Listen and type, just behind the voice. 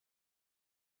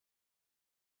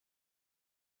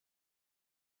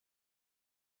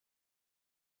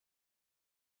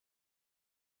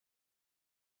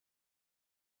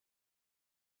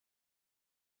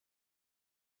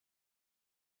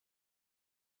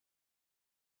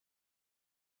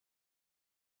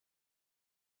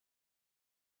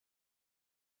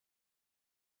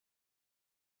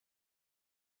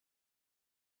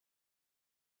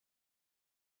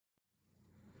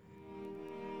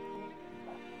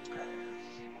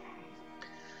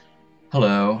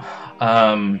Hello.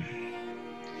 Um,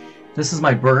 this is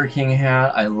my Burger King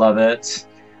hat. I love it.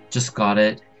 Just got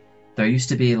it. There used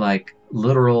to be like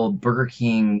literal Burger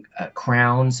King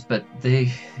crowns, but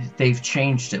they've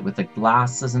changed it with the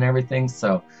glasses and everything.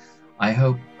 So I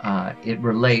hope it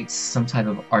relates some type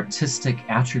of artistic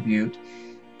attribute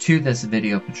to this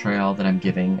video portrayal that I'm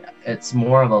giving. It's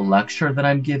more of a lecture that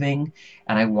I'm giving,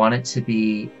 and I want it to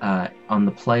be on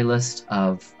the playlist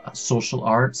of social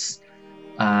arts.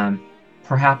 Um,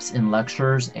 Perhaps in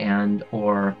lectures and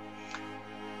or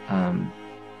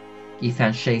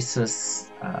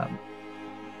efficacious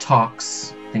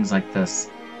talks, things like this.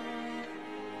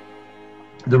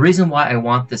 The reason why I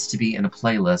want this to be in a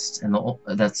playlist and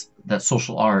that's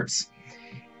social arts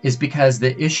is because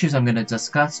the issues I'm going to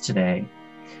discuss today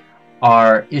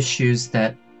are issues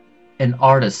that an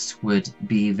artist would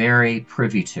be very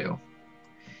privy to.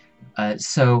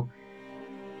 So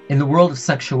in the world of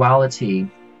sexuality,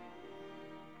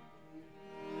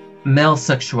 male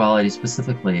sexuality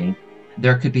specifically,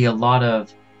 there could be a lot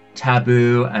of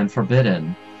taboo and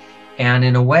forbidden. And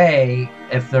in a way,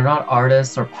 if they're not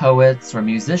artists or poets or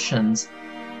musicians,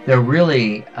 they're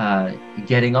really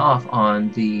getting off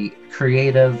on the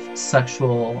creative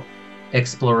sexual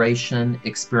exploration,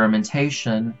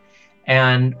 experimentation,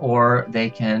 and or they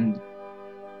can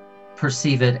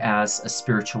perceive it as a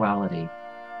spirituality,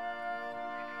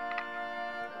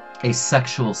 a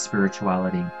sexual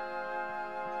spirituality.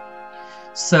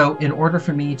 So in order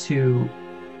for me to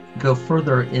go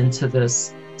further into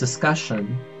this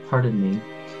discussion, pardon me,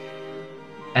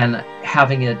 and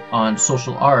having it on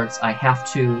social arts, I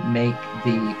have to make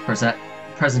the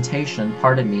presentation,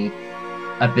 pardon me,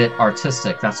 a bit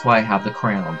artistic. That's why I have the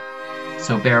crown.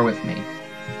 So bear with me.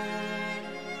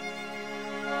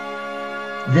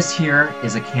 This here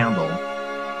is a candle.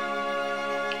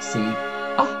 See?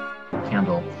 Ah,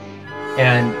 candle.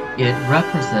 And it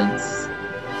represents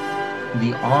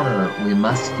the honor we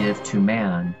must give to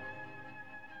man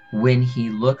when he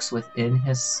looks within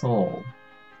his soul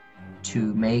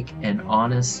to make an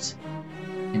honest,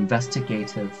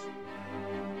 investigative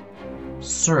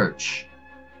search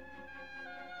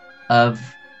of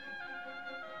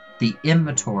the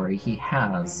inventory he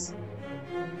has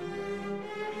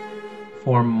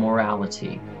for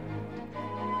morality.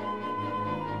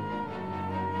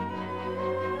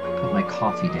 Put my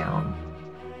coffee down.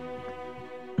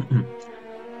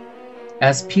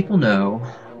 As people know,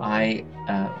 I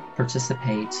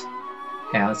participate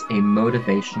as a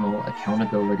motivational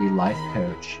accountability life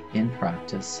coach in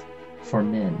practice for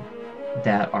men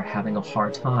that are having a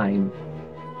hard time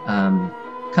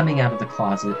coming out of the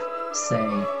closet, say,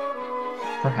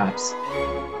 perhaps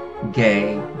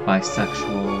gay,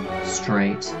 bisexual,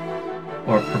 straight,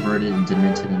 or perverted and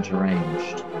demented and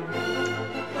deranged.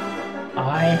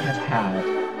 I have had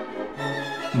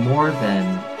more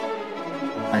than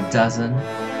a dozen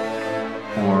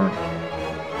or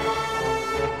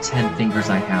 10 fingers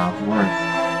I have worth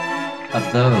of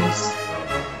those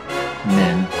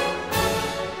men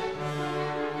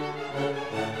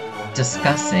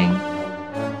discussing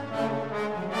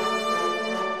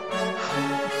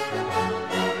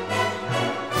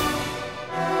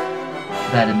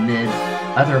that amid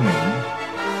other men,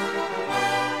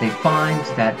 they find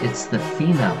that it's the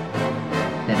female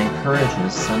that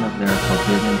encourages some of their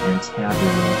forbidden and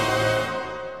taboo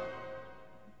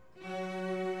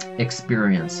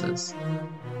experiences.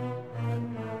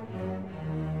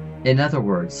 In other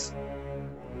words,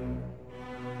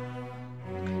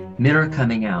 men are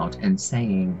coming out and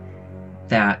saying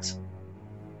that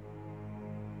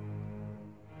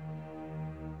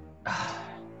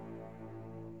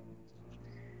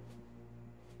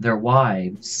their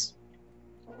wives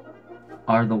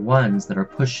are the ones that are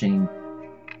pushing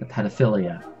the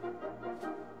pedophilia,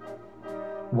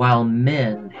 while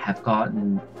men have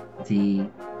gotten the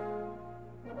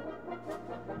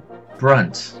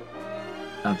brunt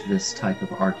of this type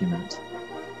of argument,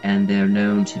 and they're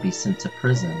known to be sent to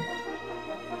prison.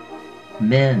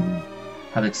 Men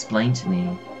have explained to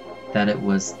me that it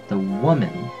was the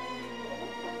woman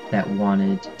that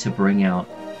wanted to bring out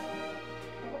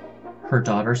her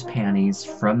daughter's panties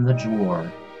from the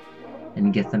drawer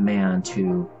and get the man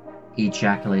to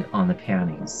ejaculate on the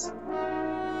panties.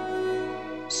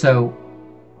 So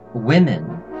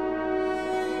women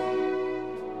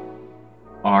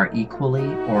are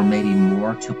equally or maybe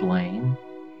more to blame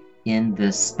in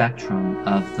this spectrum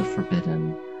of the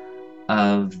forbidden,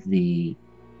 of the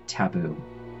taboo.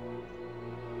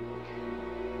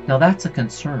 Now that's a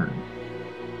concern.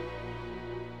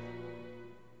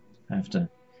 I have to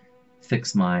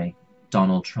fix my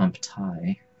Donald Trump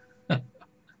tie.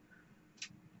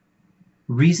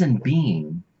 Reason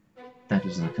being that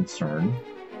is a concern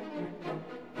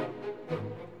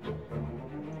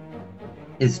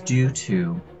is due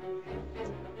to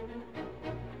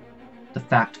the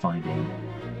fact-finding.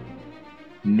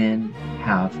 Men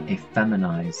have a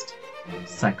feminized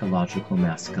psychological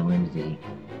masculinity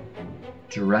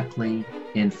directly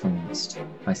influenced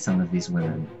by some of these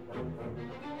women.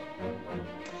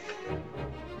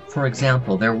 For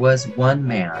example, there was one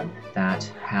man that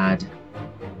had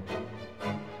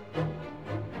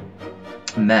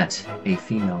met a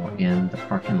female in the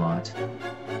parking lot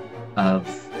of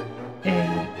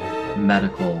a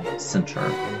medical center,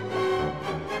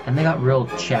 and they got real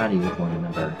chatty with one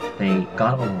another. They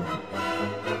got along.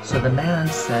 So the man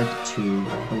said to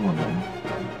the woman,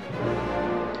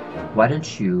 "Why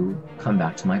don't you come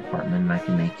back to my apartment and I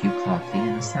can make you coffee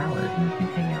and a salad and we can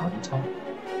hang out and talk?"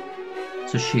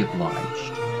 So she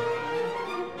obliged,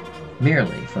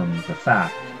 merely from the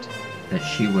fact that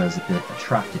she was a bit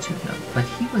attracted to him, but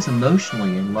he was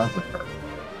emotionally in love with her.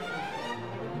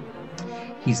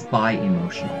 He's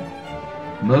bi-emotional,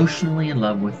 emotionally in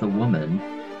love with the woman,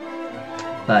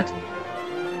 but,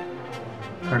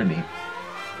 pardon me,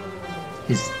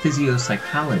 his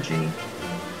physiopsychology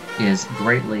is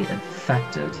greatly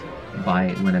affected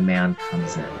by when a man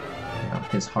comes in. You know,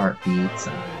 his heart beats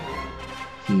and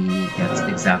he gets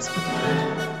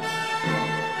exasperated.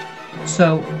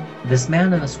 So this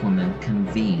man and this woman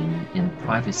convene in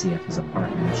privacy of his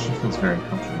apartment. She feels very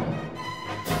comfortable.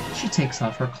 She takes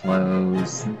off her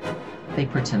clothes. They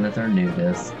pretend that they're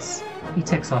nudists. He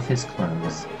takes off his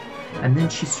clothes. And then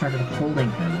she started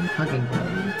holding him and hugging him.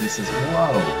 And he says,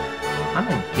 "Whoa, I'm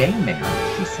a gay man,"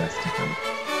 she says to him.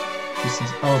 She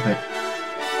says, "Oh, but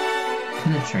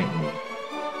penetrate me.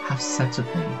 Have sex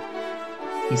with me."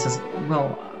 He says,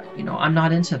 "Well, you know, I'm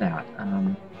not into that.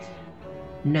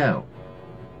 No."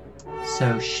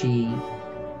 So she,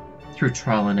 through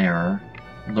trial and error,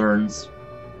 learns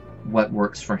what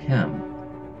works for him.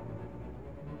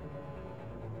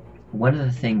 One of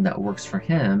the things that works for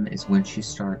him is when she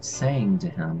starts saying to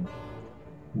him,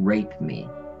 "Rape me.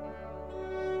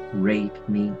 Rape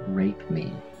me, rape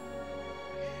me."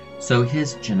 So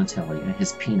his genitalia,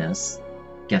 his penis,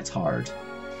 gets hard.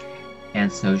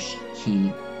 And so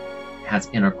he has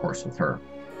intercourse with her.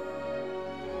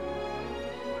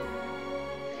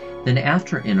 Then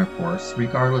after intercourse,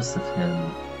 regardless of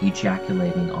him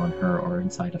ejaculating on her or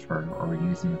inside of her or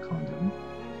using a condom,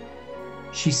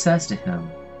 she says to him,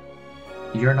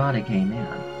 "You're not a gay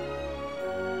man."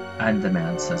 And the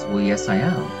man says, "Well, yes, I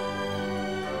am."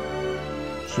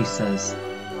 She says,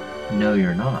 "No,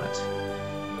 you're not."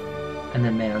 And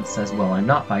the man says, "Well, I'm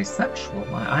not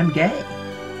bisexual, I'm gay."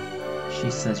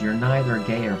 She says, "You're neither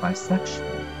gay or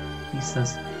bisexual." He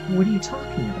says, "What are you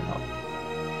talking about?"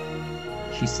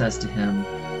 She says to him,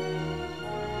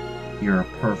 "You're a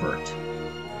pervert."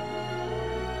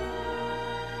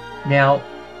 Now,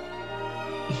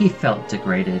 he felt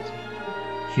degraded,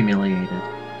 humiliated,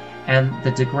 and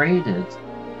the degraded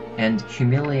and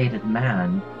humiliated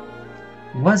man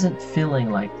wasn't feeling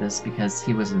like this because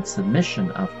he was in submission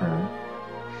of her,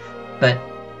 but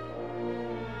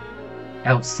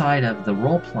outside of the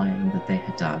role-playing that they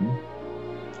had done,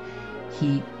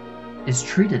 he is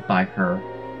treated by her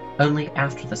only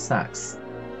after the sex.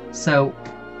 So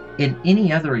in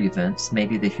any other events,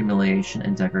 maybe the humiliation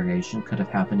and degradation could have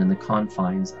happened in the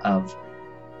confines of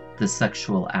the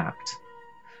sexual act.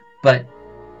 But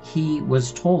he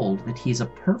was told that he's a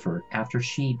pervert after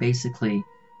she basically,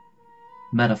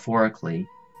 metaphorically,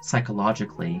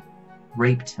 psychologically,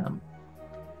 raped him.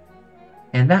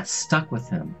 And that stuck with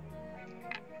him,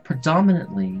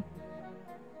 predominantly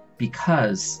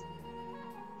because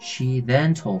she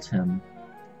then told him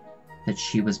that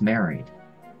she was married.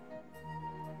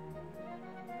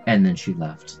 And then she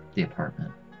left the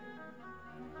apartment.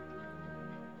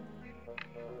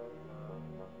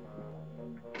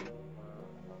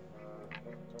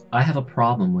 I have a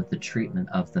problem with the treatment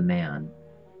of the man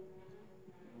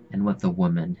and what the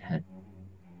woman had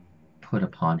put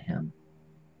upon him.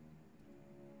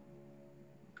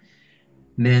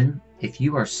 Men, if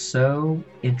you are so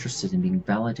interested in being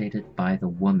validated by the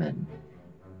woman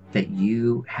that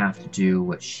you have to do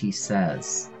what she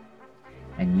says,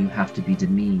 and you have to be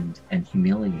demeaned and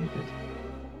humiliated,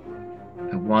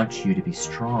 I want you to be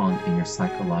strong in your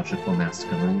psychological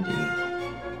masculinity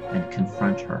and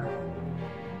confront her.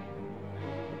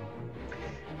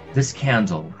 This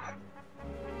candle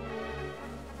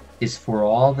is for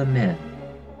all the men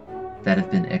that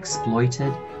have been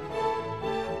exploited,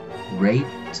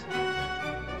 raped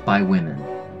by women.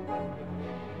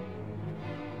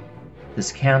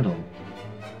 This candle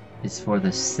is for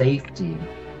the safety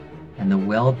and the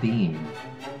well-being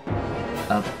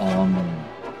of all men.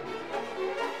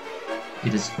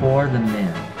 It is for the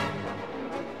men,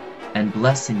 and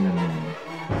blessing the men,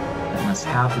 that must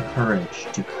have the courage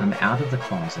to come out of the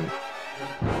closet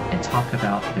and talk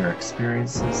about their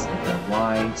experiences that their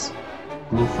wives,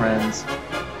 girlfriends,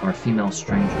 or female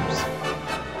strangers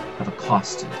have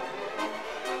accosted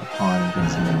upon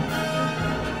these men.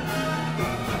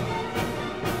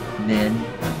 Men,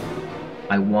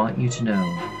 I want you to know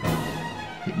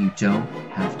that you don't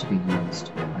have to be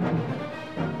used by women.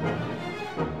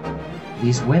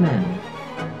 These women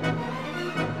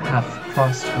have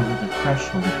crossed over the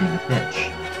threshold of being a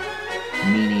bitch,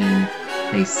 meaning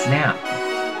they snap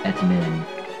at men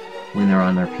when they're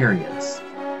on their periods.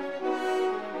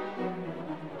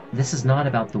 This is not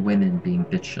about the women being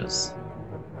bitches,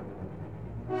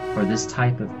 or this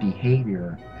type of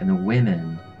behavior and the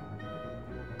women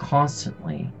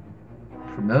constantly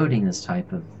promoting this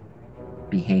type of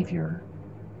behavior,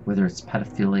 whether it's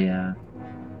pedophilia,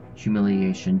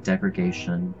 humiliation,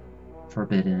 degradation,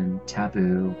 forbidden,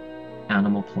 taboo,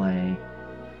 animal play,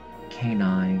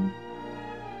 canine.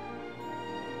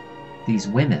 These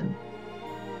women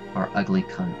are ugly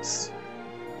cunts.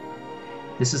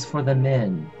 This is for the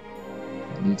men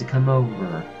that need to come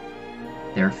over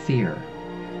their fear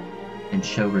and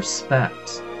show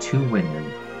respect to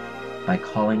women by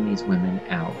calling these women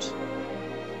out,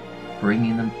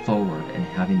 bringing them forward and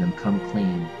having them come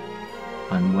clean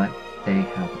on what they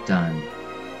have done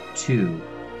to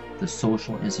the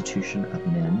social institution of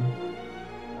men,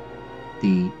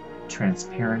 the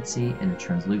transparency and the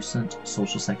translucent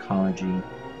social psychology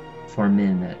for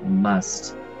men that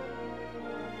must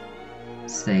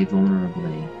say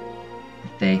vulnerably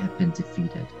that they have been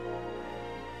defeated.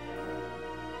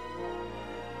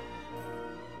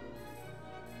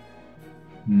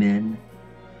 Men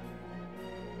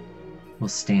will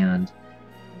stand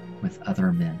with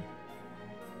other men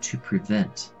to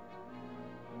prevent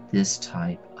this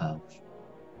type of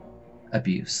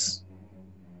abuse.